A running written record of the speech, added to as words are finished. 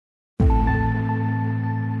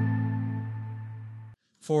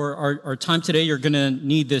For our time today, you're going to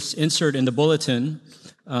need this insert in the bulletin.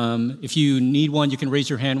 If you need one, you can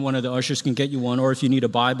raise your hand. One of the ushers can get you one. Or if you need a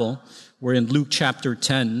Bible, we're in Luke chapter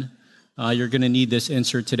 10. You're going to need this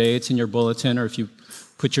insert today. It's in your bulletin. Or if you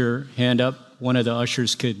put your hand up, one of the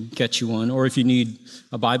ushers could get you one. Or if you need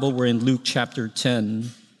a Bible, we're in Luke chapter 10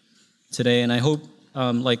 today. And I hope,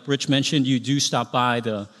 like Rich mentioned, you do stop by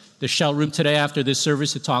the Shell Room today after this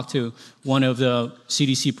service to talk to one of the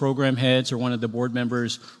CDC program heads or one of the board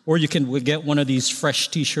members. Or you can get one of these fresh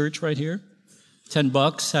T-shirts right here.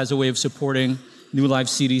 $10 has a way of supporting New Life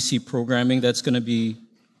CDC programming. That's going to be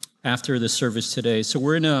after the service today. So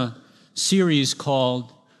we're in a series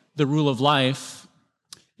called The Rule of Life.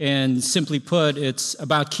 And simply put, it's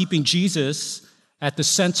about keeping Jesus at the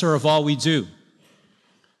center of all we do.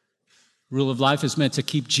 Rule of life is meant to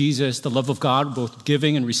keep Jesus, the love of God, both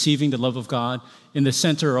giving and receiving the love of God, in the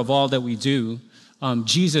center of all that we do.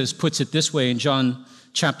 Jesus puts it this way in John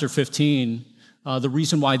chapter 15. The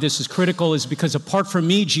reason why this is critical is because apart from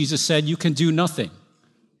me, Jesus said, you can do nothing.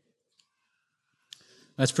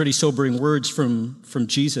 That's pretty sobering words from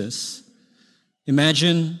Jesus.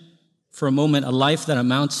 Imagine for a moment a life that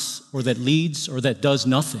amounts or that leads or that does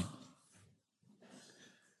nothing.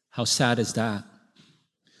 How sad is that?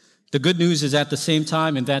 The good news is at the same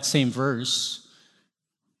time, in that same verse,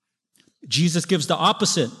 Jesus gives the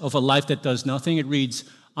opposite of a life that does nothing. It reads,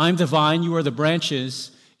 I'm the vine, you are the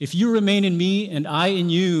branches. If you remain in me and I in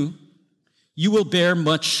you, you will bear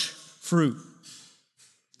much fruit.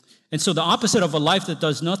 And so the opposite of a life that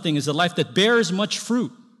does nothing is a life that bears much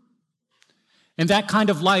fruit. And that kind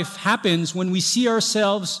of life happens when we see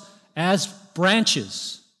ourselves as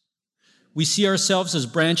branches. We see ourselves as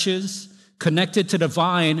branches connected to the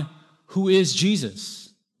vine, who is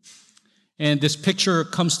Jesus. And this picture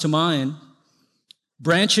comes to mind.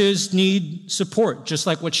 Branches need support, just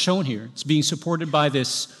like what's shown here. It's being supported by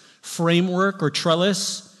this framework or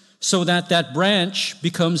trellis so that that branch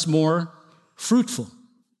becomes more fruitful.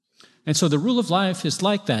 And so the rule of life is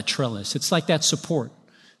like that trellis. It's like that support.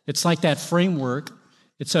 It's like that framework.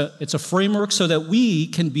 It's a framework so that we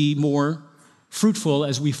can be more fruitful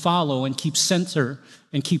as we follow and keep center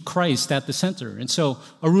and keep Christ at the center. And so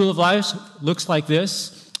a rule of life looks like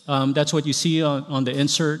this. That's what you see on the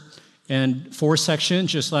insert. And 4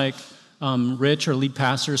 sections, just like Rich, our lead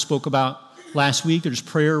pastor, spoke about last week. There's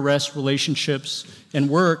prayer, rest, relationships, and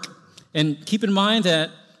work. And keep in mind that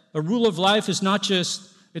a rule of life is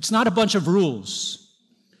it's not a bunch of rules.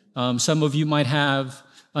 Some of you might have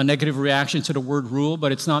a negative reaction to the word rule,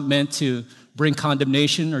 but it's not meant to bring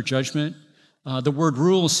condemnation or judgment. The word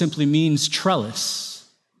rule simply means trellis.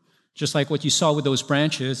 Just like what you saw with those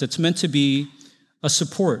branches, it's meant to be a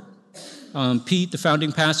support. Pete, the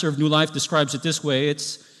founding pastor of New Life, describes it this way.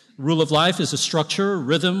 Rule of life is a structure, a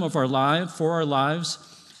rhythm of our life, for our lives,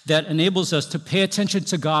 that enables us to pay attention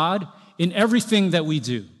to God in everything that we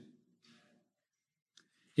do.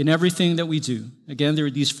 In everything that we do. Again, there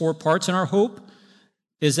are these 4 parts, and our hope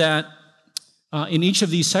is that in each of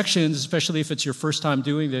these sections, especially if it's your first time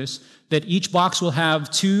doing this, that each box will have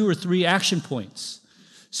 2 or 3 action points.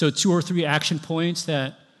 So 2 or 3 action points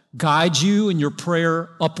that guide you in your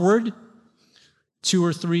prayer upward, 2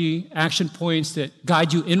 or 3 action points that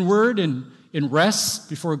guide you inward and in rest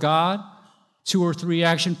before God, 2 or 3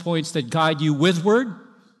 action points that guide you withward.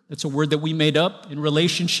 That's a word that we made up in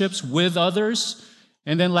relationships with others.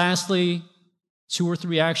 And then lastly, 2 or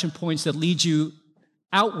 3 action points that lead you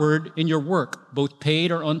outward in your work, both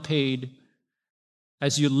paid or unpaid,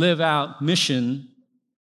 as you live out mission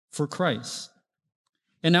for Christ.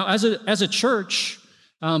 And now, as a church,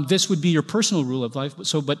 this would be your personal rule of life.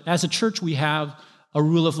 But as a church, we have a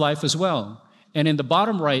rule of life as well. And in the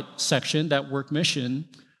bottom right section, that work mission,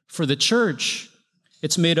 for the church,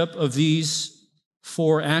 it's made up of these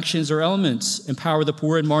 4 actions or elements: empower the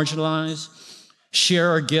poor and marginalized, share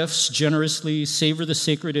our gifts generously, savor the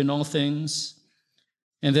sacred in all things,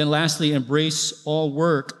 and then lastly, embrace all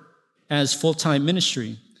work as full-time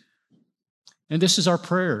ministry. And this is our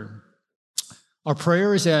prayer. Our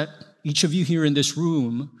prayer is that each of you here in this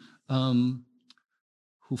room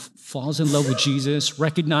who falls in love with Jesus,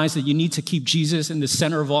 recognize that you need to keep Jesus in the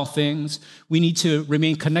center of all things. We need to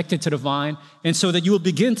remain connected to the vine, and so that you will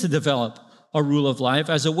begin to develop a rule of life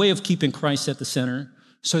as a way of keeping Christ at the center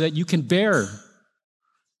so that you can bear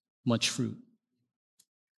much fruit.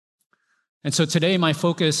 And so today my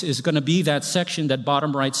focus is going to be that section, that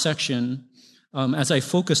bottom right section, as I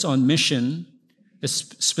focus on mission,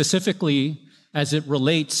 specifically as it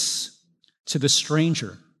relates to the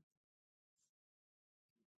stranger.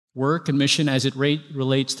 Work and mission as it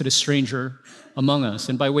relates to the stranger among us.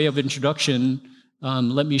 And by way of introduction,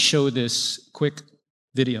 let me show this quick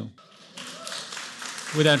video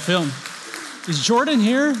with that film. Is Jordan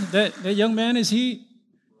here? That young man, he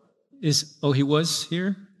was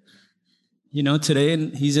here? You know, today,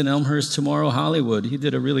 and he's in Elmhurst, tomorrow Hollywood. He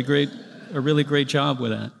did a really great job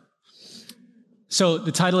with that. So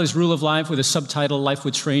the title is Rule of Life with a subtitle, Life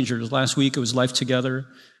with Strangers. Last week it was Life Together.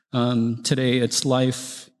 Today it's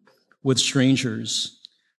Life with Strangers.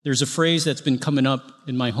 There's a phrase that's been coming up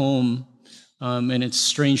in my home, and it's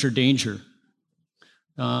stranger danger.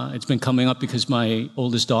 It's been coming up because my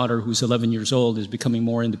oldest daughter, who's 11 years old, is becoming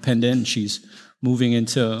more independent. She's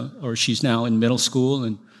she's now in middle school,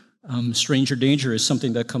 and stranger danger is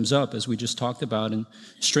something that comes up, as we just talked about. And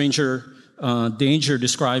stranger danger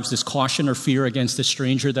describes this caution or fear against a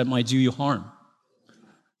stranger that might do you harm.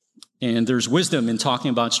 And there's wisdom in talking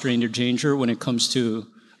about stranger danger when it comes to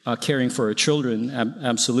caring for our children,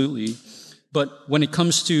 absolutely. But when it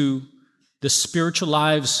comes to the spiritual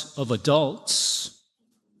lives of adults,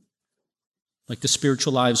 like the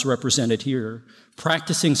spiritual lives represented here,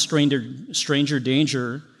 practicing stranger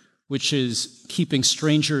danger, which is keeping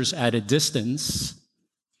strangers at a distance,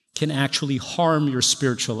 can actually harm your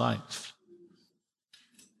spiritual life.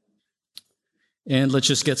 And let's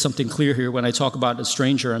just get something clear here. When I talk about a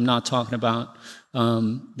stranger, I'm not talking about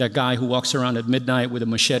that guy who walks around at midnight with a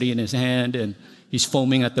machete in his hand and he's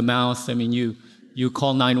foaming at the mouth. I mean, you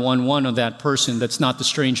call 911 on that person. That's not the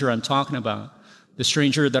stranger I'm talking about. The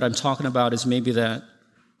stranger that I'm talking about is maybe that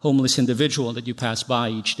homeless individual that you pass by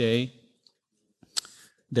each day,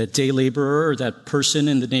 that day laborer, or that person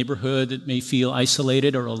in the neighborhood that may feel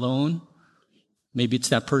isolated or alone. Maybe it's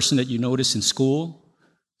that person that you notice in school,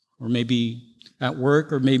 or maybe at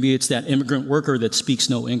work, or maybe it's that immigrant worker that speaks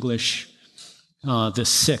no English, the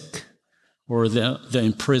sick, or the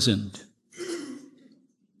imprisoned.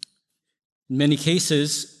 In many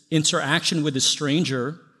cases, interaction with a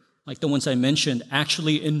stranger, like the ones I mentioned,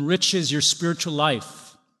 actually enriches your spiritual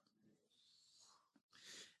life.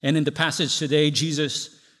 And in the passage today,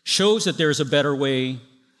 Jesus shows that there is a better way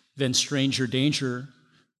than stranger danger,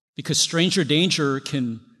 because stranger danger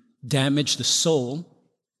can damage the soul.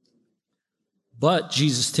 But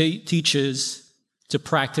Jesus teaches to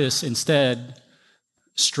practice instead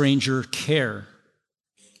stranger care.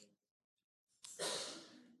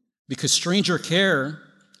 Because stranger care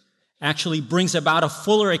actually brings about a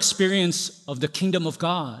fuller experience of the kingdom of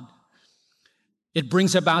God. It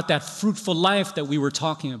brings about that fruitful life that we were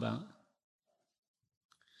talking about.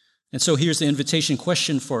 And so here's the invitation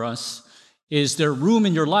question for us. Is there room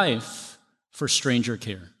in your life for stranger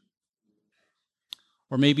care?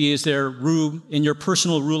 Or maybe is there room in your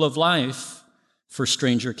personal rule of life for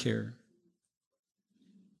stranger care?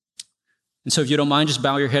 And so if you don't mind, just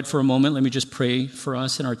bow your head for a moment. Let me just pray for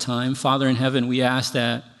us in our time. Father in heaven, we ask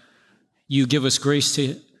that you give us grace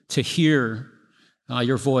to hear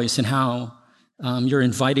your voice and how you're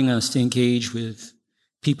inviting us to engage with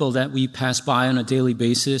people that we pass by on a daily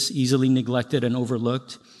basis, easily neglected and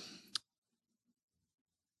overlooked.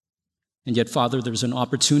 And yet, Father, there's an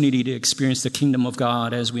opportunity to experience the kingdom of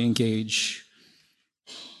God as we engage.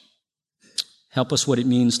 Help us what it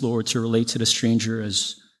means, Lord, to relate to the stranger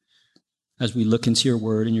as we look into your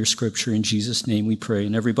word and your scripture. In Jesus' name we pray.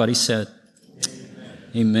 And everybody said,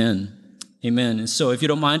 Amen. Amen. And so if you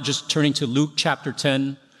don't mind just turning to Luke chapter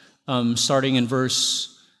 10, starting in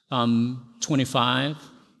verse 25.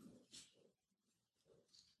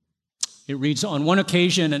 It reads, on one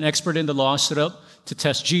occasion, an expert in the law stood up to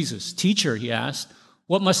test Jesus. Teacher, he asked,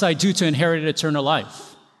 what must I do to inherit eternal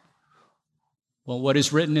life? Well, what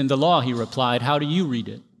is written in the law, he replied. How do you read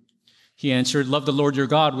it? He answered, love the Lord your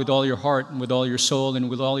God with all your heart and with all your soul and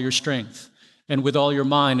with all your strength and with all your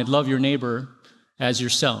mind, and love your neighbor as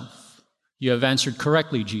yourself. You have answered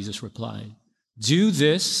correctly, Jesus replied. Do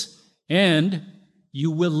this and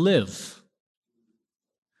you will live.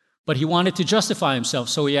 But he wanted to justify himself,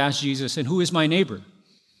 so he asked Jesus, and who is my neighbor?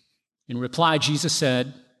 In reply, Jesus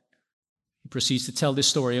said, he proceeds to tell this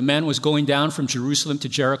story. A man was going down from Jerusalem to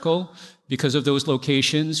Jericho. Because of those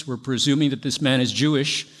locations, we're presuming that this man is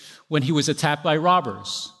Jewish, when he was attacked by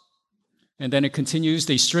robbers. And then it continues,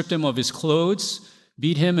 they stripped him of his clothes,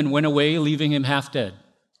 beat him, and went away, leaving him half dead.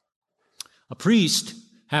 A priest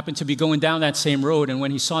happened to be going down that same road, and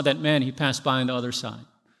when he saw that man, he passed by on the other side.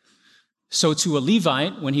 So to a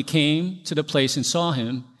Levite, when he came to the place and saw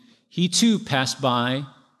him, he too passed by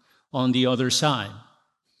on the other side.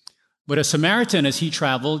 But a Samaritan, as he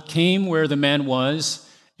traveled, came where the man was,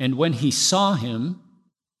 and when he saw him,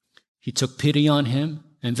 he took pity on him,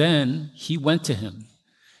 and then he went to him,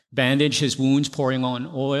 bandaged his wounds, pouring on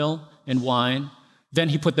oil and wine. Then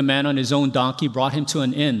he put the man on his own donkey, brought him to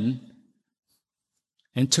an inn,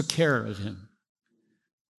 and took care of him.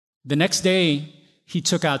 The next day, he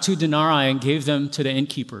took out 2 denarii and gave them to the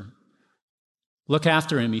innkeeper. Look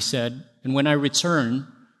after him, he said, and when I return,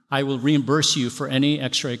 I will reimburse you for any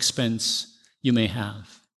extra expense you may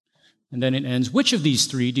have. And then it ends, which of these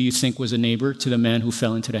 3 do you think was a neighbor to the man who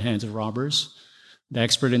fell into the hands of robbers? The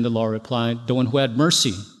expert in the law replied, the one who had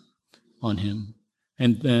mercy on him.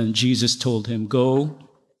 And then Jesus told him, go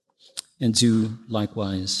and do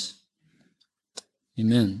likewise.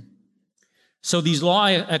 Amen. So these law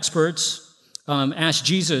experts asked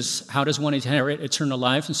Jesus, how does one inherit eternal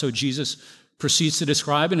life? And so Jesus proceeds to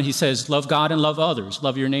describe, and he says, love God and love others,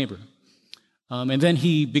 love your neighbor. And then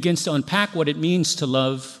he begins to unpack what it means to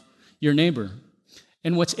love your neighbor.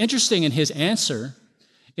 And what's interesting in his answer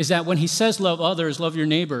is that when he says love others, love your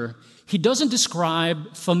neighbor, he doesn't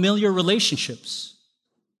describe familiar relationships.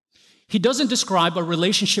 He doesn't describe a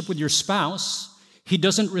relationship with your spouse. He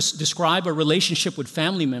doesn't describe a relationship with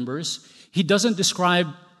family members. He doesn't describe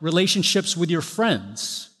relationships with your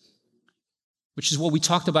friends, which is what we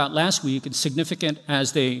talked about last week, and significant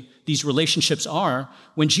as these relationships are.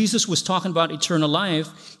 When Jesus was talking about eternal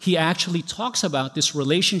life, he actually talks about this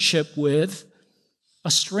relationship with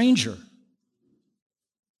a stranger.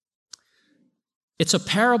 It's a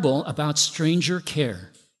parable about stranger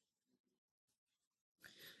care.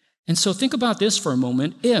 And so think about this for a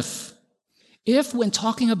moment. If when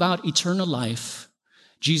talking about eternal life,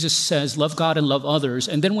 Jesus says, love God and love others,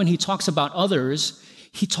 and then when he talks about others,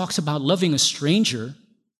 he talks about loving a stranger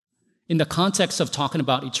in the context of talking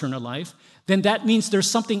about eternal life, then that means there's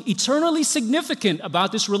something eternally significant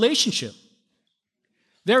about this relationship.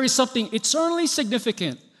 There is something eternally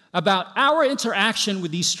significant about our interaction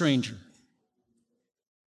with these strangers.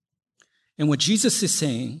 And what Jesus is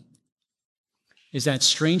saying is that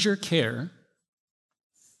stranger care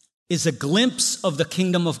is a glimpse of the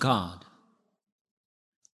kingdom of God.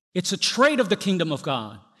 It's a trait of the kingdom of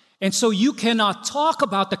God. And so you cannot talk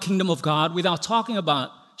about the kingdom of God without talking about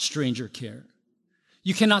stranger care.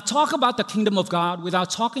 You cannot talk about the kingdom of God without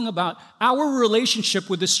talking about our relationship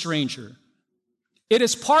with the stranger. It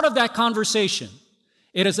is part of that conversation.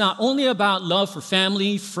 It is not only about love for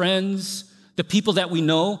family, friends, the people that we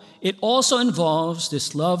know. It also involves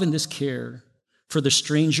this love and this care for the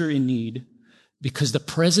stranger in need, because the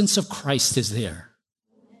presence of Christ is there.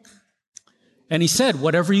 And he said,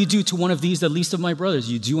 whatever you do to one of these, the least of my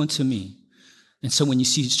brothers, you do unto me. And so when you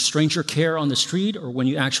see stranger care on the street, or when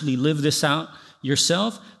you actually live this out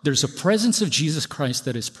yourself, there's a presence of Jesus Christ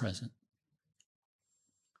that is present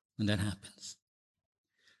when that happens.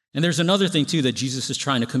 And there's another thing, too, that Jesus is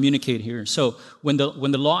trying to communicate here. So when the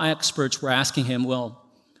law experts were asking him,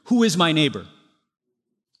 well, who is my neighbor?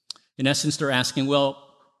 In essence, they're asking, well,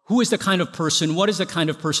 who is the kind of person, what is the kind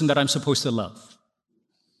of person that I'm supposed to love?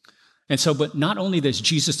 And so, but not only does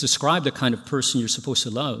Jesus describe the kind of person you're supposed to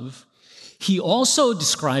love, he also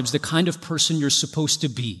describes the kind of person you're supposed to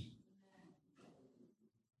be.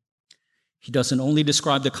 He doesn't only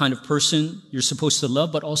describe the kind of person you're supposed to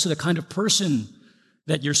love, but also the kind of person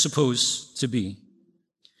that you're supposed to be.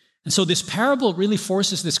 And so this parable really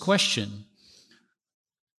forces this question: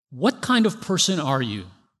 what kind of person are you?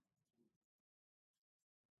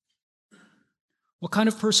 What kind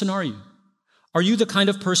of person are you? Are you the kind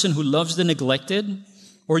of person who loves the neglected,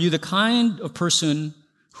 or are you the kind of person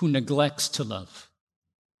who neglects to love?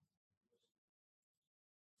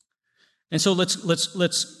 And so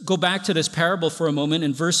let's go back to this parable for a moment.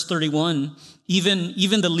 In verse 31,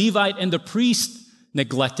 even the Levite and the priest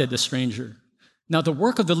neglected the stranger. Now, the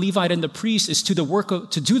work of the Levite and the priest is to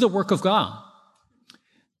do the work of God.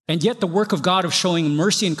 And yet the work of God of showing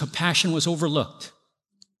mercy and compassion was overlooked.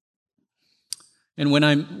 And when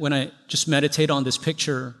I just meditate on this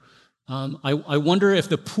picture, I wonder if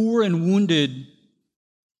the poor and wounded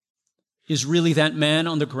is really that man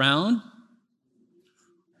on the ground,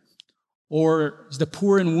 or is the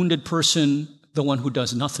poor and wounded person the one who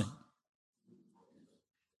does nothing?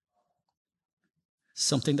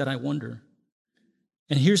 Something that I wonder.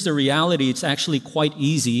 And here's the reality: it's actually quite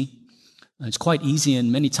easy. It's quite easy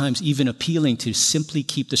and many times even appealing to simply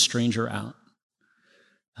keep the stranger out.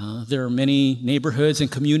 There are many neighborhoods and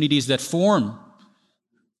communities that form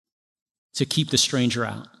to keep the stranger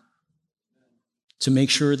out, to make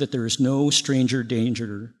sure that there is no stranger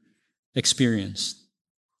danger experienced.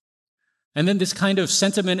 And then this kind of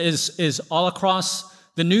sentiment is all across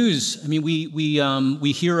the news. I mean,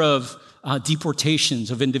 we hear of deportations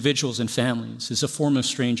of individuals and families as a form of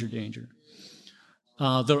stranger danger.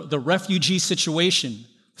 The refugee situation,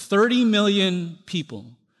 30 million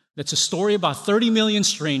people. That's a story about 30 million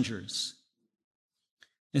strangers.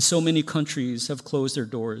 And so many countries have closed their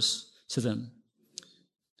doors to them.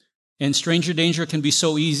 And stranger danger can be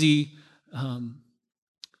so easy.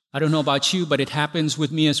 I don't know about you, but it happens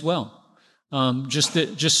with me as well. Just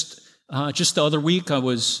the other week, I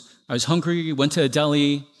was hungry, went to a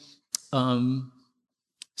deli,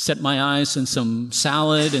 set my eyes on some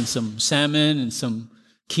salad and some salmon and some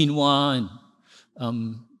quinoa,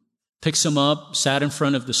 and picked some up, sat in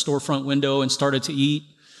front of the storefront window and started to eat.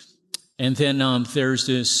 And then there's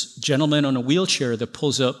this gentleman on a wheelchair that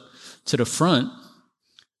pulls up to the front.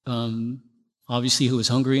 Obviously, he was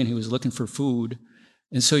hungry and he was looking for food.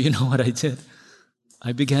 And so you know what I did?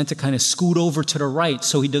 I began to kind of scoot over to the right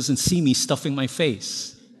so he doesn't see me stuffing my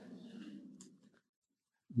face.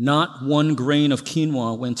 Not one grain of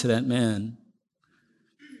quinoa went to that man.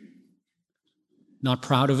 Not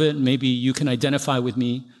proud of it. Maybe you can identify with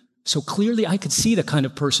me. So clearly I could see the kind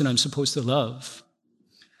of person I'm supposed to love.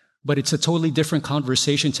 But it's a totally different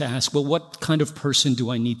conversation to ask, well, what kind of person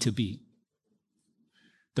do I need to be?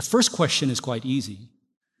 The first question is quite easy.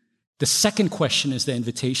 The second question is the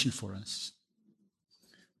invitation for us.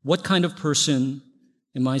 What kind of person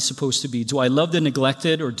am I supposed to be? Do I love the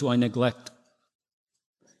neglected or do I neglect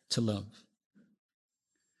to love?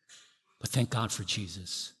 But thank God for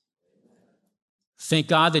Jesus. Thank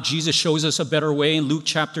God that Jesus shows us a better way in Luke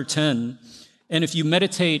chapter 10. And if you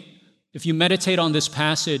meditate on this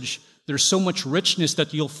passage, there's so much richness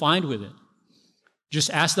that you'll find with it. Just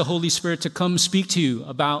ask the Holy Spirit to come speak to you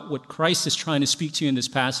about what Christ is trying to speak to you in this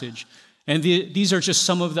passage. And these are just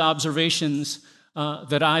some of the observations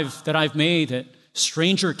that I've made, that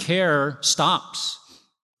stranger care stops.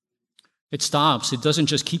 It stops. It doesn't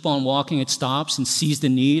just keep on walking. It stops and sees the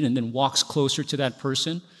need and then walks closer to that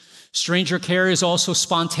person. Stranger care is also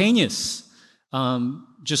spontaneous,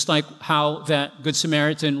 just like how that Good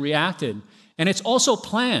Samaritan reacted. And it's also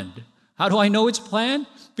planned. How do I know it's planned?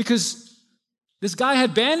 Because this guy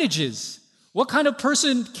had bandages. What kind of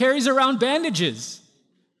person carries around bandages?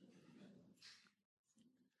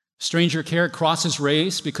 Stranger care crosses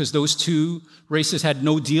race because those two races had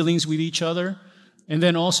no dealings with each other. And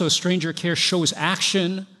then also stranger care shows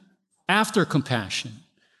action after compassion.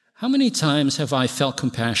 How many times have I felt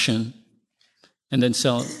compassion and then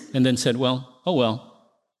said, well, oh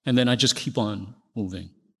well, and then I just keep on moving?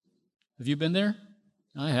 Have you been there?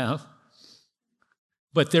 I have.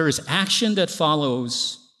 But there is action that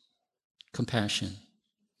follows compassion.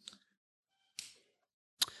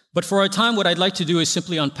 But for our time, what I'd like to do is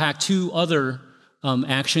simply unpack two other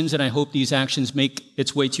actions, and I hope these actions make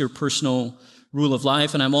its way to your personal rule of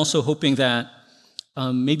life. And I'm also hoping that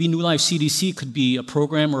maybe New Life CDC could be a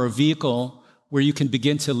program or a vehicle where you can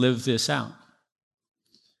begin to live this out.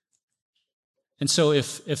 And so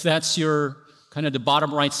if that's your kind of the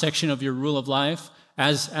bottom right section of your rule of life,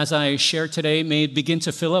 as I share today, may it begin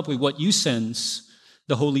to fill up with what you sense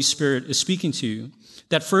the Holy Spirit is speaking to you.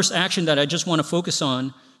 That first action that I just want to focus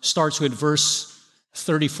on starts with verse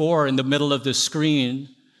 34 in the middle of the screen,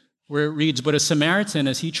 where it reads, "But a Samaritan,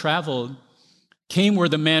 as he traveled, came where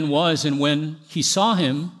the man was, and when he saw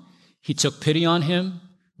him, he took pity on him,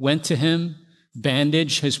 went to him,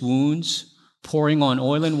 bandaged his wounds, pouring on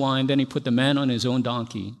oil and wine. Then he put the man on his own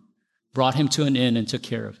donkey, brought him to an inn, and took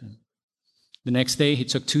care of him. The next day he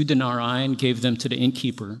took 2 denarii and gave them to the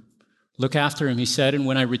innkeeper. 'Look after him,' he said, 'and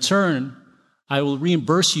when I return, I will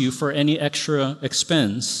reimburse you for any extra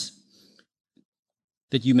expense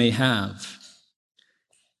that you may have.'"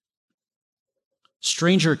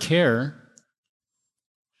 Stranger care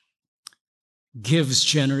gives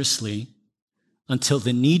generously until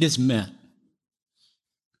the need is met.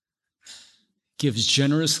 Gives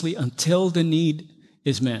generously until the need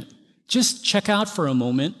is met. Just check out for a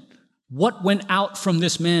moment what went out from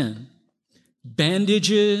this man.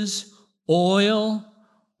 Bandages, oil,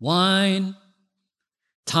 wine,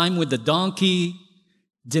 time with the donkey,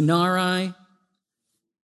 denarii.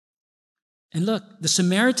 And look, the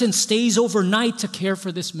Samaritan stays overnight to care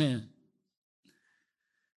for this man.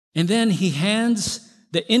 And then he hands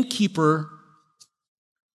the innkeeper,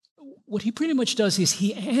 what he pretty much does is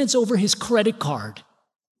he hands over his credit card.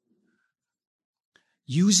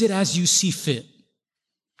 Use it as you see fit.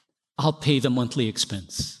 I'll pay the monthly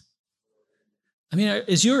expense. I mean,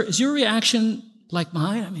 is your reaction like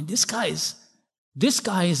mine? I mean, this guy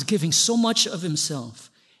is giving so much of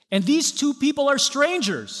himself. And these two people are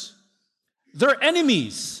strangers. They're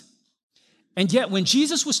enemies. And yet when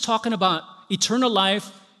Jesus was talking about eternal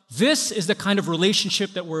life, this is the kind of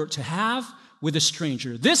relationship that we're to have with a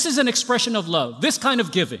stranger. This is an expression of love, this kind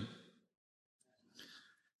of giving.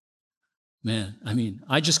 Man, I mean,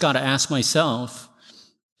 I just got to ask myself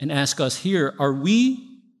and ask us here, are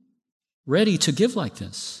we ready to give like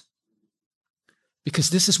this? Because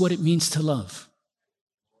this is what it means to love.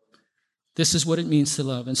 This is what it means to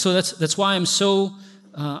love. And so that's why I'm so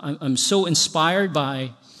inspired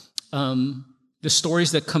by the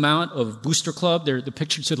stories that come out of Booster Club. They're the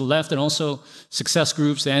picture to the left, and also Success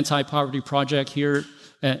Groups, the Anti-Poverty Project here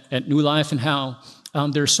at New Life, and how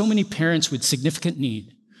there are so many parents with significant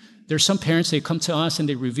need. There are some parents, they come to us and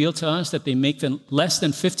they reveal to us that they make less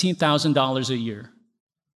than $15,000 a year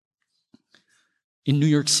in New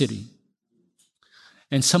York City.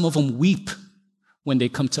 And some of them weep when they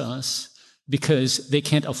come to us because they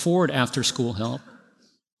can't afford after-school help.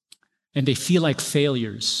 And they feel like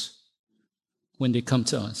failures when they come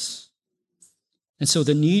to us. And so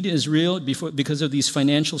the need is real because of these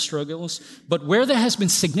financial struggles. But where there has been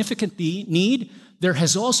significant need, there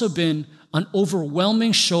has also been an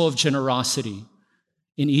overwhelming show of generosity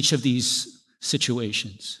in each of these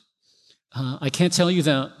situations. I can't tell you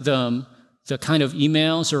the kind of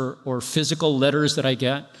emails or physical letters that I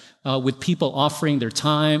get with people offering their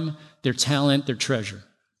time, their talent, their treasure.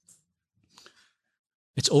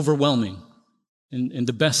 It's overwhelming in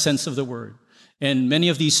the best sense of the word. And many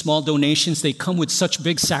of these small donations, they come with such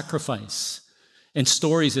big sacrifice and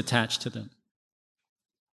stories attached to them.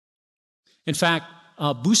 In fact,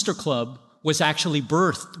 Booster Club was actually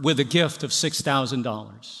birthed with a gift of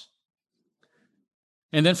 $6,000.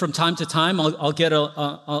 And then from time to time, I'll get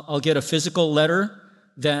a physical letter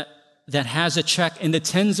that has a check in the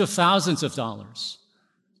tens of thousands of dollars.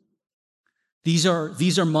 These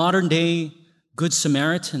are modern day Good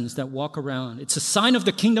Samaritans that walk around. It's a sign of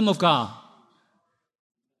the kingdom of God.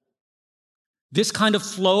 This kind of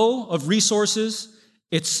flow of resources,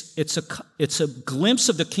 it's a glimpse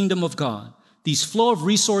of the kingdom of God. These flow of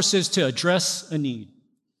resources to address a need.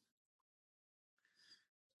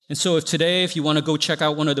 And so if you want to go check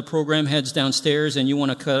out one of the program heads downstairs and you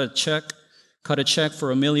want to cut a check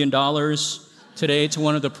for $1 million today to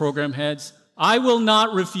one of the program heads, I will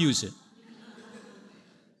not refuse it.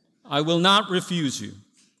 I will not refuse you.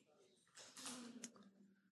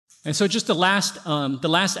 And so just the last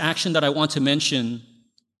action that I want to mention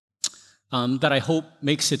that I hope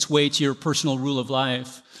makes its way to your personal rule of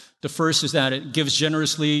life. The first is that it gives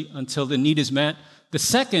generously until the need is met. The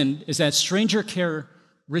second is that stranger care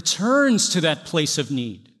returns to that place of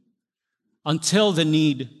need until the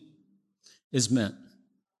need is met.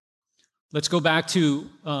 Let's go back to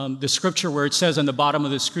the scripture where it says on the bottom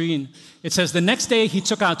of the screen, it says, the next day he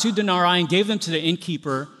took out 2 denarii and gave them to the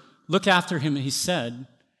innkeeper. Look after him, he said,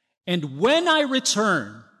 and when I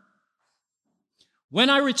return,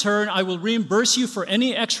 I will reimburse you for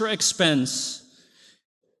any extra expense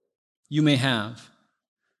you may have.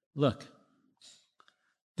 Look,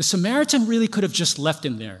 the Samaritan really could have just left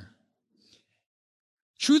him there.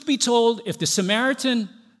 Truth be told, if this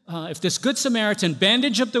Good Samaritan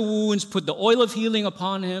bandaged up the wounds, put the oil of healing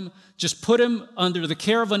upon him, just put him under the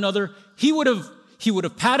care of another, he would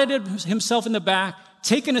have patted himself in the back,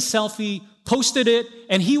 taken a selfie, posted it,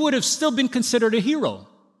 and he would have still been considered a hero.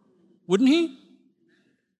 Wouldn't he?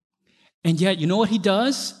 And yet, you know what he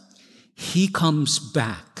does? He comes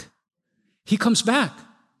back. He comes back.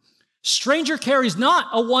 Stranger care is not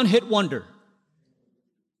a one-hit wonder.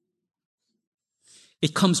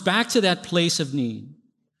 It comes back to that place of need.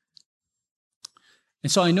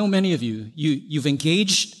 And so I know many of you've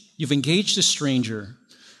engaged a stranger,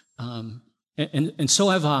 and so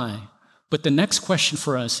have I. But the next question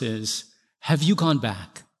for us is, have you gone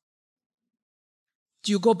back?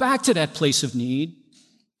 Do you go back to that place of need?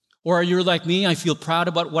 Or are you like me, I feel proud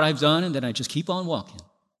about what I've done, and then I just keep on walking?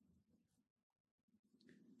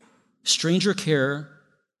 Stranger care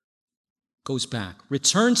goes back,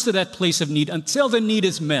 returns to that place of need until the need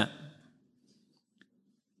is met.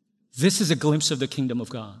 This is a glimpse of the kingdom of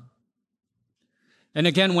God. And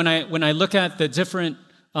again, when I look at the different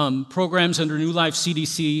programs under New Life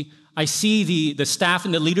CDC, I see the staff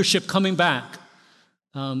and the leadership coming back.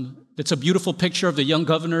 It's a beautiful picture of the young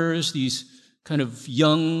governors, these kind of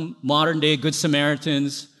young, modern-day Good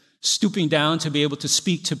Samaritans stooping down to be able to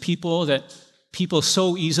speak to people that people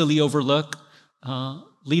so easily overlook.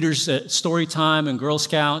 Leaders at Storytime and Girl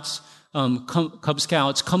Scouts, Cub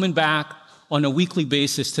Scouts coming back on a weekly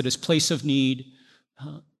basis to this place of need.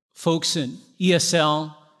 Folks in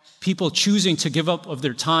ESL, people choosing to give up of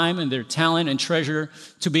their time and their talent and treasure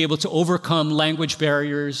to be able to overcome language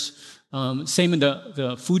barriers. Same in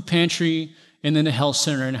the food pantry and in the health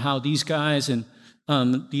center, and how these guys and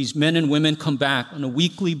these men and women come back on a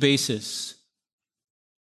weekly basis.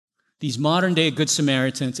 These modern-day Good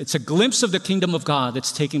Samaritans, it's a glimpse of the kingdom of God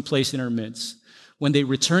that's taking place in our midst when they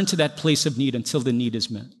return to that place of need until the need is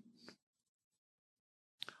met.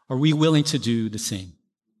 Are we willing to do the same?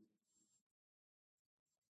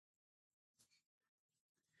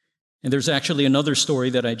 And there's actually another story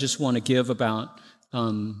that I just want to give about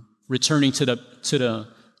returning to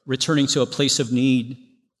a place of need.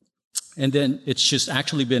 And then it's just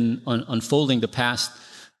actually been unfolding the past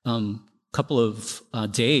couple of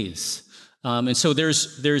days. And so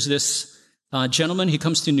there's this gentleman. He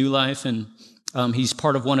comes to New Life, and he's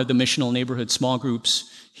part of one of the missional neighborhood small groups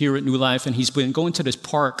here at New Life. And he's been going to this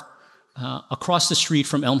park across the street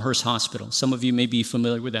from Elmhurst Hospital. Some of you may be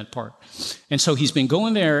familiar with that park. And so he's been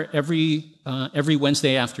going there every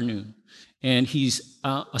Wednesday afternoon. And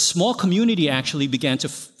a small community actually began to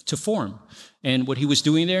form. And what he was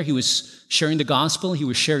doing there, he was sharing the gospel, he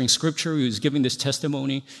was sharing scripture, he was giving this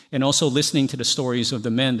testimony, and also listening to the stories of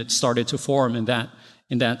the men that started to form in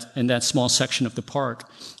that small section of the park.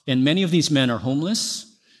 And many of these men are homeless.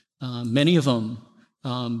 Many of them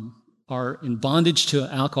are in bondage to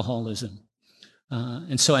alcoholism.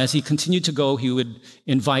 And so as he continued to go, he would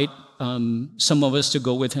invite some of us to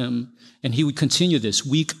go with him, and he would continue this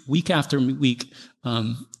week after week,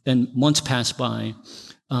 and months passed by.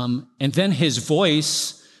 And then his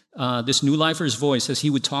voice, this New Lifer's voice, as he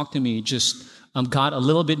would talk to me, just got a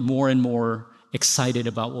little bit more and more excited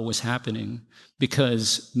about what was happening,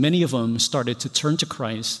 because many of them started to turn to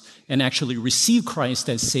Christ and actually receive Christ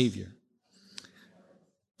as Savior.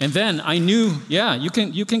 And then I knew, yeah, you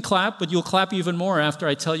can clap, but you'll clap even more after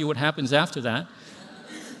I tell you what happens after that.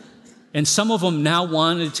 And some of them now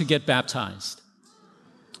wanted to get baptized.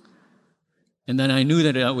 And then I knew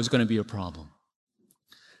that was going to be a problem.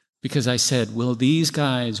 Because I said, will these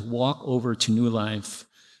guys walk over to New Life,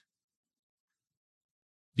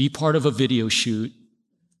 be part of a video shoot,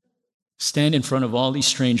 stand in front of all these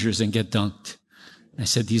strangers and get dunked? And I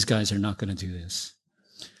said, these guys are not going to do this.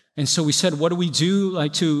 And so we said, what do we do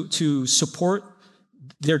to support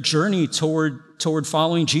their journey toward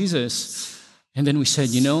following Jesus? And then we said,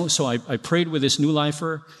 so I prayed with this New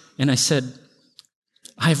Lifer, and I said,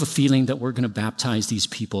 I have a feeling that we're going to baptize these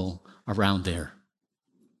people around there.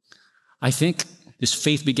 I think this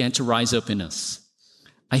faith began to rise up in us.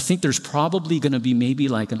 I think there's probably going to be maybe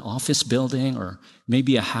like an office building or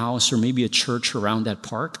maybe a house or maybe a church around that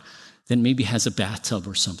park that maybe has a bathtub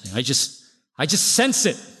or something. I just sense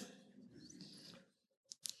it.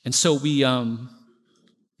 And so we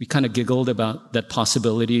kind of giggled about that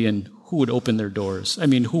possibility and who would open their doors. I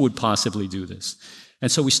mean, who would possibly do this?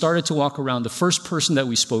 And so we started to walk around. The first person that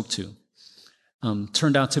we spoke to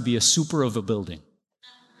turned out to be a super of a building.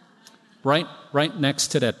 Right next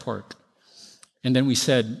to that park. And then we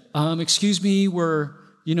said, excuse me,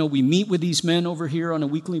 we meet with these men over here on a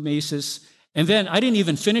weekly basis. And then I didn't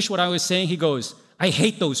even finish what I was saying. He goes, I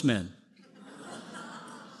hate those men.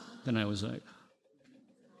 Then I was like,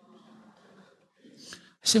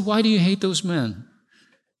 I said, why do you hate those men?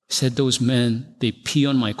 He said, those men, they pee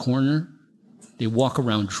on my corner. They walk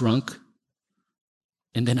around drunk.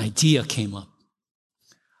 And then idea came up.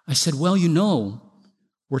 I said, well,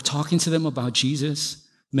 we're talking to them about Jesus.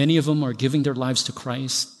 Many of them are giving their lives to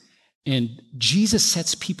Christ. And Jesus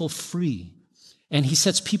sets people free. And he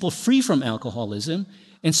sets people free from alcoholism.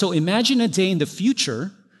 And so imagine a day in the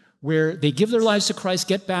future where they give their lives to Christ,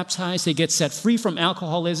 get baptized, they get set free from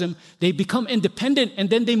alcoholism, they become independent, and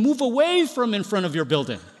then they move away from in front of your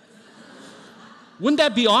building. Wouldn't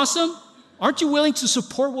that be awesome? Aren't you willing to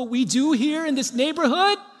support what we do here in this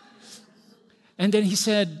neighborhood? And then he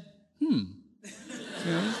said,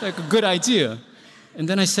 it's like a good idea. And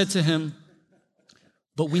then I said to him,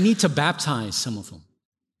 but we need to baptize some of them.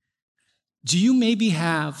 Do you maybe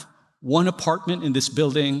have one apartment in this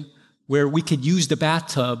building where we could use the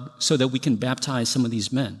bathtub so that we can baptize some of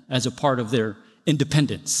these men as a part of their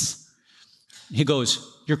independence? He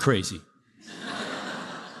goes, you're crazy.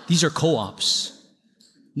 These are co-ops.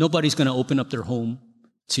 Nobody's going to open up their home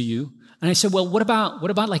to you. And I said, well, what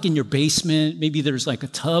about like in your basement? Maybe there's like a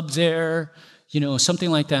tub there, something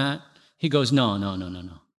like that. He goes,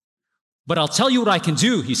 no. But I'll tell you what I can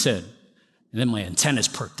do, he said. And then my antennas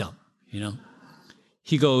perked up,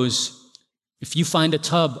 He goes, if you find a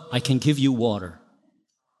tub, I can give you water.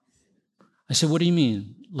 I said, what do you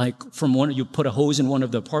mean? Like you put a hose in one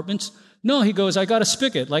of the apartments? No, he goes, I got a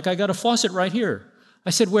spigot, like I got a faucet right here.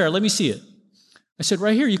 I said, where? Let me see it. I said,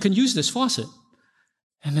 right here, you can use this faucet.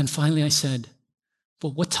 And then finally I said, but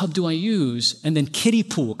what tub do I use? And then kiddie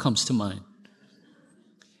pool comes to mind.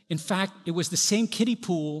 In fact, it was the same kiddie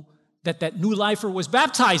pool that New Lifer was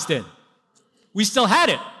baptized in. We still had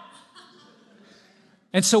it.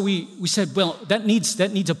 And so we said, well, that needs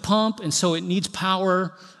a pump, and so it needs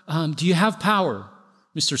power. Do you have power,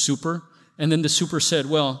 Mr. Super? And then the super said,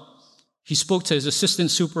 well, he spoke to his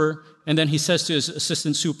assistant super, and then he says to his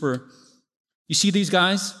assistant super, you see these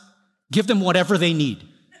guys? Give them whatever they need.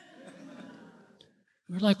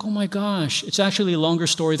 We're like, oh my gosh. It's actually a longer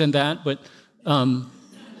story than that, but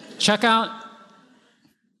check out.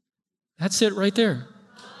 That's it right there.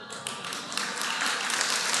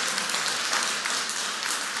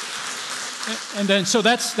 And then, so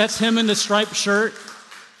that's him in the striped shirt.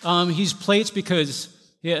 He's plates because,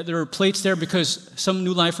 there are plates there because some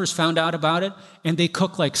New Lifers found out about it, and they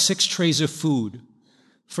cook like 6 trays of food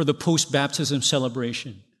for the post-baptism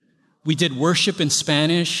celebration. We did worship in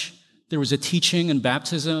Spanish. There was a teaching and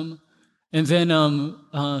baptism. And then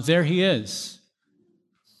there he is.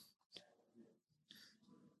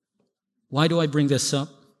 Why do I bring this up?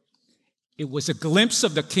 It was a glimpse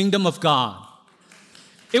of the kingdom of God.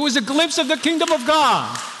 It was a glimpse of the kingdom of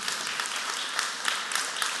God.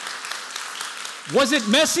 Was it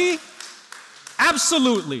messy?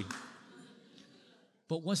 Absolutely.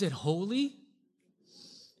 But was it holy?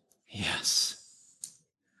 Yes.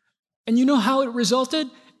 And you know how it resulted?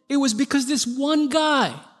 It was because this one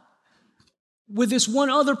guy with this one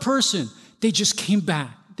other person, they just came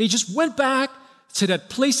back. They just went back to that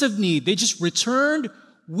place of need. They just returned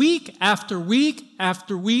week after week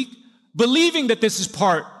after week, believing that this is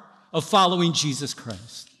part of following Jesus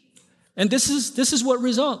Christ. And this is what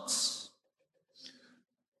results.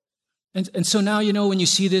 And so now, when you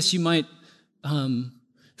see this, you might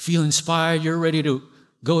feel inspired. You're ready to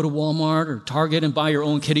go to Walmart or Target and buy your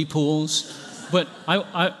own kiddie pools. But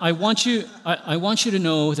I want you to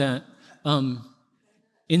know that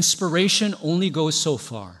inspiration only goes so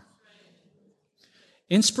far.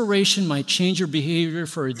 Inspiration might change your behavior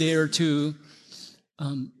for a day or two,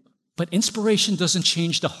 but inspiration doesn't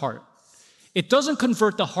change the heart. It doesn't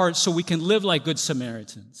convert the heart so we can live like good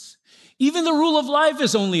Samaritans. Even the rule of life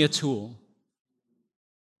is only a tool.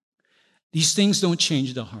 These things don't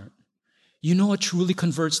change the heart. You know what truly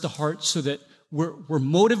converts the heart so that we're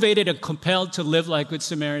motivated and compelled to live like good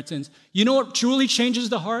Samaritans? You know what truly changes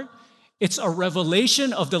the heart? It's a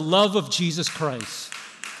revelation of the love of Jesus Christ.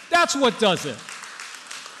 That's what does it.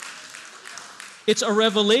 It's a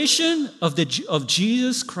revelation of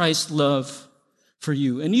Jesus Christ's love for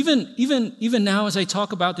you. And even now, as I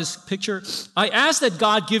talk about this picture, I ask that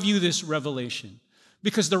God give you this revelation,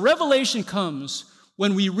 because the revelation comes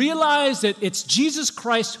when we realize that it's Jesus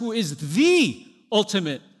Christ who is the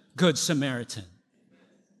ultimate Good Samaritan.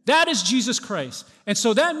 That is Jesus Christ. And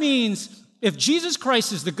so that means if Jesus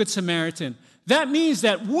Christ is the Good Samaritan, that means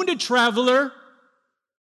that wounded traveler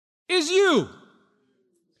is you,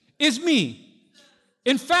 is me.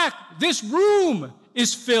 In fact, this room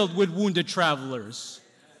is filled with wounded travelers.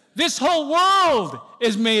 This whole world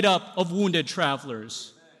is made up of wounded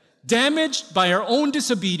travelers, damaged by our own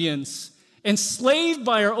disobedience, enslaved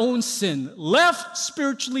by our own sin, left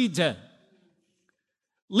spiritually dead.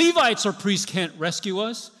 Levites or priests can't rescue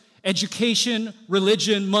us. Education,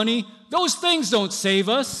 religion, money, those things don't save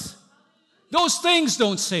us. Those things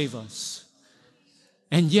don't save us.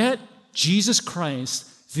 And yet, Jesus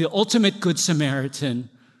Christ, the ultimate Good Samaritan,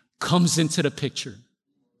 comes into the picture.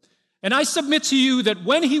 And I submit to you that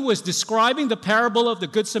when he was describing the parable of the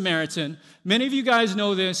Good Samaritan, many of you guys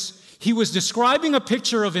know this, he was describing a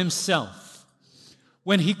picture of himself.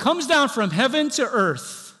 When he comes down from heaven to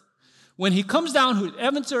earth, he saw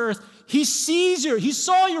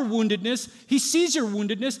your woundedness, he sees your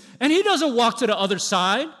woundedness, and he doesn't walk to the other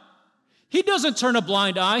side. He doesn't turn a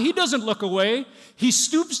blind eye. He doesn't look away. He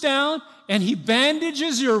stoops down and he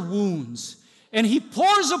bandages your wounds. And he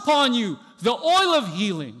pours upon you the oil of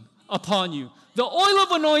healing upon you, the oil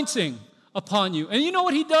of anointing upon you. And you know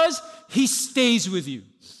what he does? He stays with you.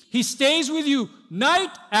 He stays with you night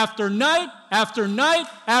after night after night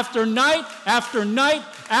after night after night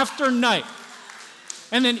after night.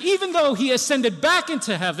 And then even though he ascended back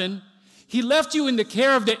into heaven, he left you in the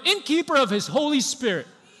care of the innkeeper of his Holy Spirit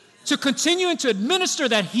to continue and to administer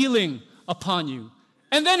that healing upon you.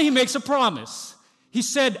 And then he makes a promise. He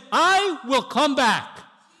said, I will come back.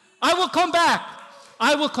 I will come back.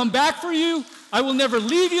 I will come back for you. I will never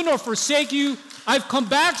leave you nor forsake you. I've come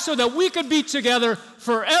back so that we could be together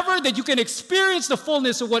forever, that you can experience the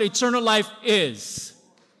fullness of what eternal life is.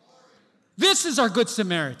 This is our Good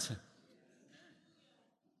Samaritan.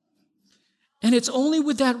 And it's only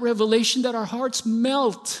with that revelation that our hearts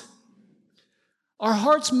melt. Our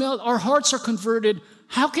hearts melt. Our hearts are converted.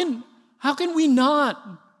 How can we not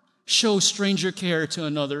show stranger care to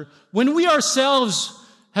another when we ourselves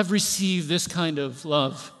have received this kind of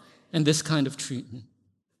love and this kind of treatment?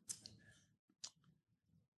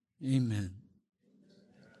 Amen.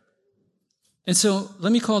 And so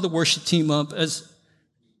let me call the worship team up. As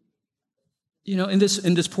you know, in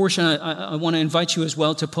this portion, I want to invite you as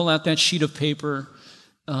well to pull out that sheet of paper.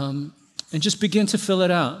 and just begin to fill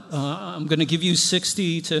it out. I'm going to give you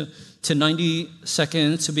 60 to 90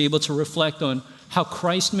 seconds to be able to reflect on how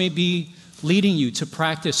Christ may be leading you to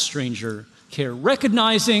practice stranger care,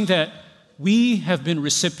 recognizing that we have been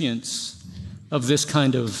recipients of this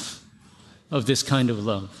kind of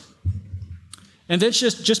love. And that's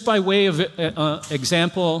just by way of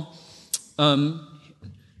example.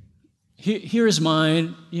 Here is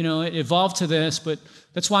mine. It evolved to this, but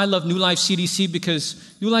that's why I love New Life CDC,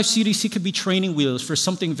 because New Life CDC could be training wheels for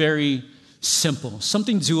something very simple,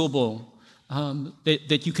 something doable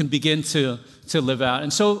that you can begin to live out.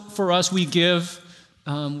 And so for us, we give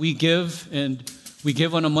on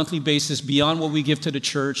a monthly basis beyond what we give to the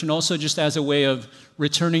church, and also just as a way of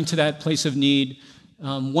returning to that place of need.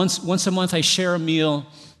 Once a month, I share a meal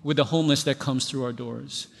with the homeless that comes through our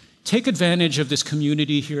doors. Take advantage of this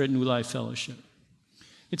community here at New Life Fellowship.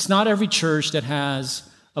 It's not every church that has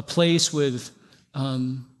a place with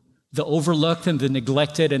the overlooked and the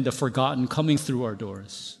neglected and the forgotten coming through our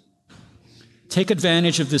doors. Take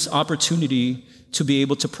advantage of this opportunity to be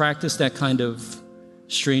able to practice that kind of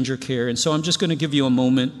stranger care. And so I'm just going to give you a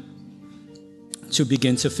moment to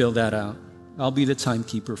begin to fill that out. I'll be the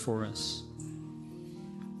timekeeper for us.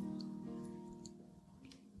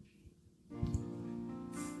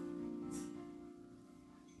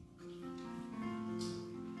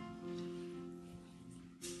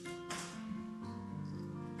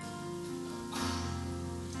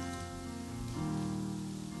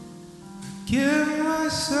 Give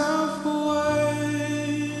myself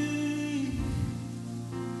away.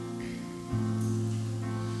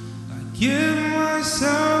 I give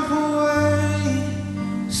myself away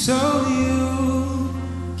so you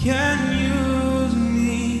can use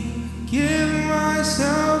me. Give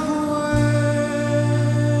myself away.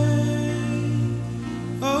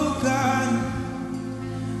 Oh God,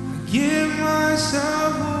 I give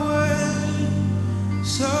myself away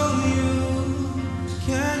so you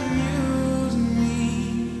can use me.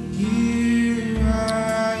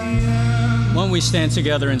 Why don't we stand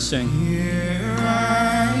together and sing? Here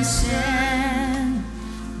I stand,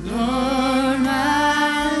 Lord,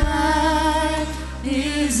 my life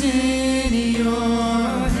is in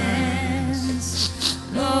your hands.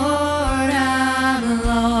 Lord, I'm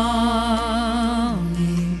longing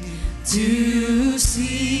to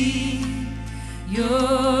see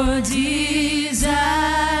your desires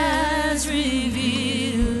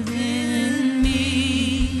revealed in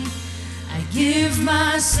me. I give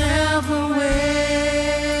myself away.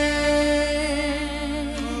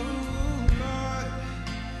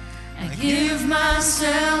 I give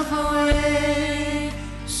myself away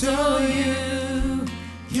so you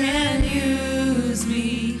can use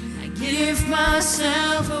me. I give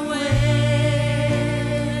myself away.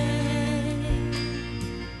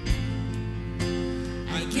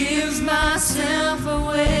 I give myself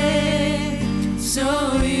away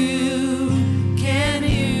so you can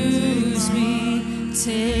use me.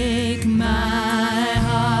 Take my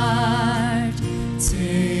heart,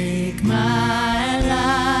 take my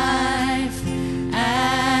life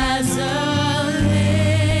as a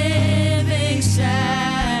living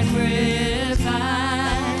sacrifice.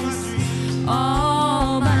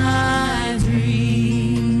 All my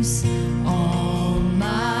dreams, all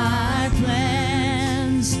my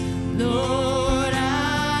plans, Lord,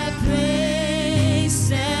 I place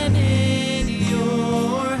them in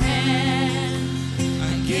your hand.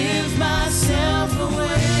 I give myself away.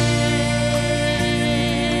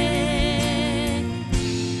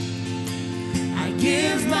 I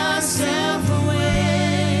give myself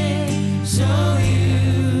away so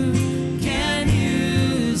you can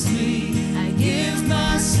use me. I give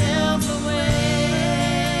myself away.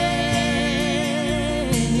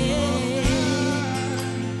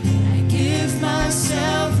 I give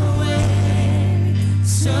myself away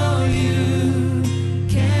so you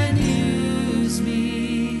can use me.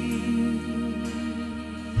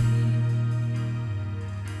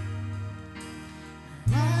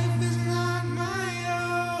 Life is not my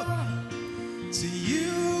own. To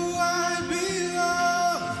you I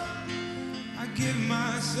belong.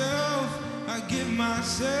 I give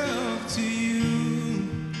myself to you.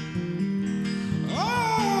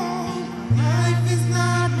 Oh, life is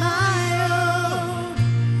not my own.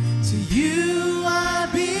 To you I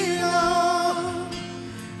belong.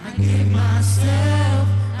 I give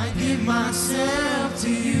myself to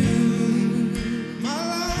you.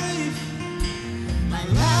 My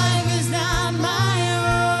life is not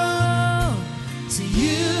my own. To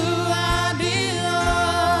you I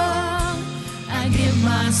belong. I give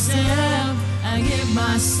myself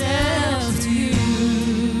to you.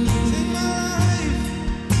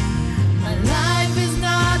 My life is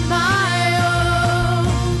not my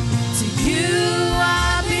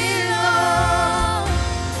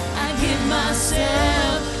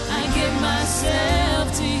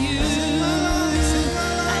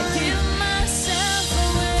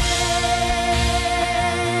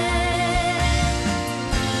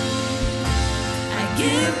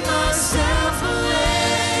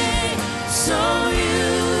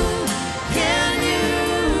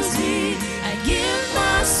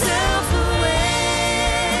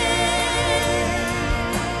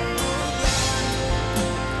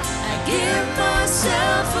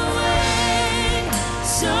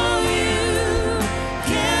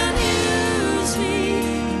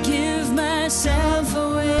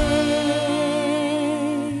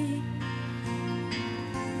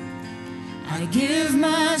give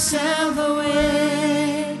myself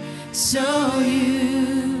away so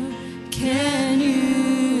you can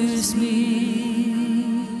use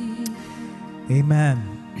me. Amen.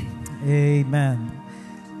 Amen.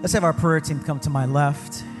 Let's have our prayer team come to my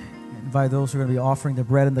left. Invite those who are going to be offering the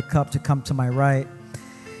bread and the cup to come to my right.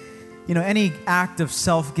 You know, any act of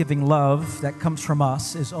self-giving love that comes from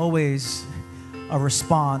us is always a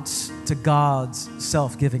response to God's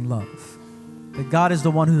self-giving love. That God is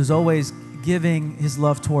the one who's always giving his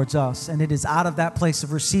love towards us. And it is out of that place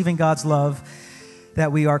of receiving God's love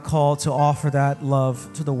that we are called to offer that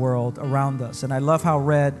love to the world around us. And I love how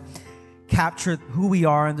Red captured who we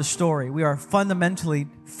are in the story. We are fundamentally,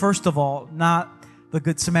 first of all, not the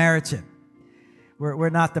Good Samaritan. We're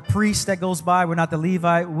not the priest that goes by. We're not the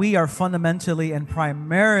Levite. We are fundamentally and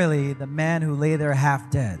primarily the man who lay there half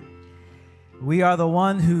dead. We are the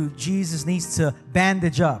one who Jesus needs to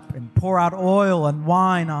bandage up and pour out oil and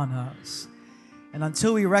wine on us. And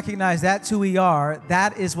until we recognize that's who we are,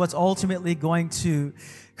 that is what's ultimately going to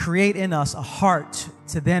create in us a heart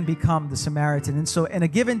to then become the Samaritan. And so in a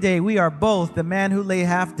given day, we are both the man who lay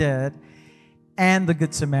half dead and the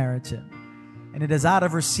Good Samaritan. And it is out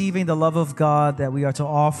of receiving the love of God that we are to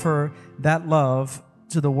offer that love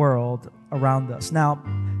to the world around us. Now,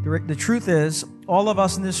 the truth is, all of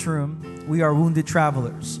us in this room, we are wounded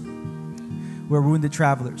travelers. We're wounded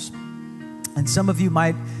travelers. And some of you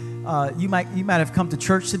might have come to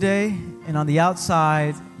church today, and on the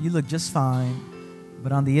outside, you look just fine.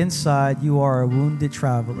 But on the inside, you are a wounded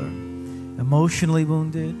traveler. Emotionally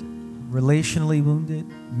wounded, relationally wounded,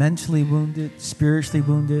 mentally wounded, spiritually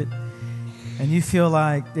wounded. And you feel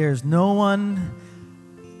like there's no one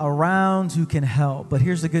around who can help. But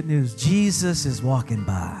here's the good news. Jesus is walking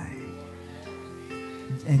by.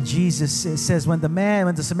 And Jesus, it says, when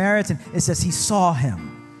the Samaritan, it says he saw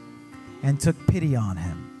him and took pity on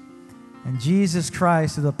him. And Jesus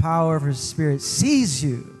Christ, through the power of his Spirit, sees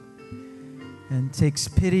you and takes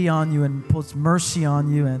pity on you and puts mercy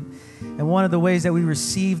on you. And one of the ways that we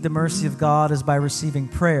receive the mercy of God is by receiving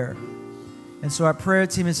prayer. And so our prayer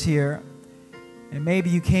team is here. And maybe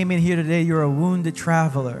you came in here today, you're a wounded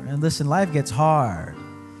traveler. And listen, life gets hard.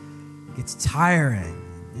 It gets tiring.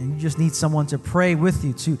 And you just need someone to pray with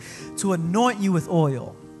you, to anoint you with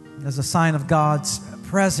oil as a sign of God's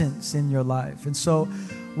presence in your life. And so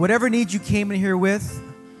whatever needs you came in here with,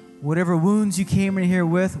 whatever wounds you came in here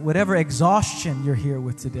with, whatever exhaustion you're here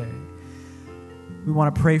with today, we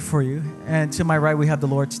want to pray for you. And to my right, we have the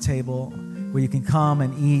Lord's table where you can come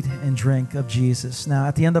and eat and drink of Jesus. Now,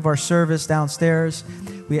 at the end of our service downstairs,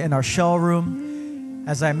 we in our shell room,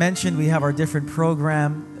 as I mentioned, we have our different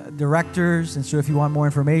program directors. And so if you want more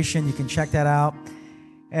information, you can check that out.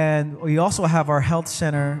 And we also have our health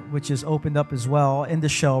center, which is opened up as well in the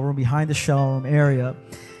shell room, behind the shell room area.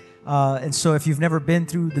 And so if you've never been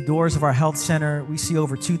through the doors of our health center, we see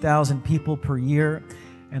over 2,000 people per year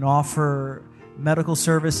and offer medical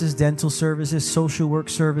services, dental services, social work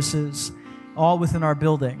services, all within our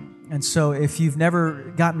building. And so if you've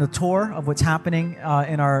never gotten a tour of what's happening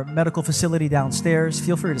in our medical facility downstairs,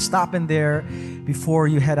 feel free to stop in there before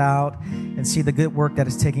you head out and see the good work that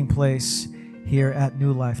is taking place here at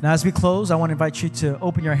New Life. Now, as we close, I want to invite you to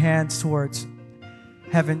open your hands towards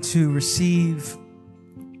heaven to receive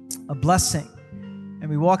a blessing. And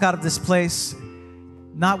we walk out of this place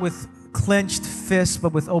not with clenched fists,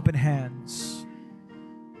 but with open hands,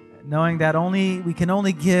 knowing that we can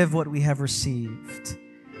only give what we have received.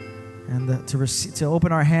 And to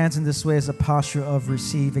open our hands in this way is a posture of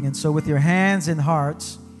receiving. And so with your hands and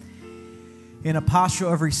hearts, in a posture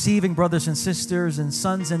of receiving, brothers and sisters and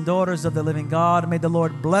sons and daughters of the living God, may the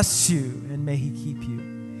Lord bless you and may he keep you.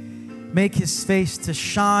 Make his face to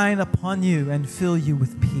shine upon you and fill you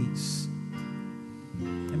with peace.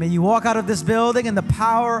 And may you walk out of this building in the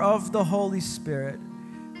power of the Holy Spirit,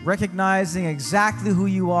 recognizing exactly who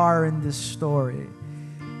you are in this story.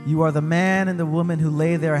 You are the man and the woman who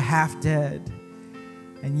lay there half dead.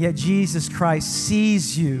 And yet Jesus Christ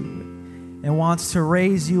sees you and wants to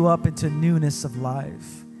raise you up into newness of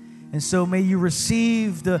life. And so may you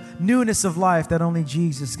receive the newness of life that only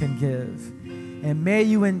Jesus can give. And may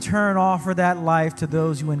you in turn offer that life to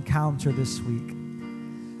those you encounter this week.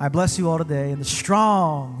 I bless you all today in the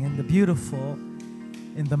strong, in the beautiful,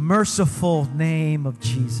 in the merciful name of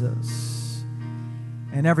Jesus.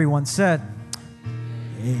 And everyone said,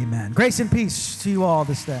 amen. Grace and peace to you all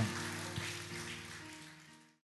this day.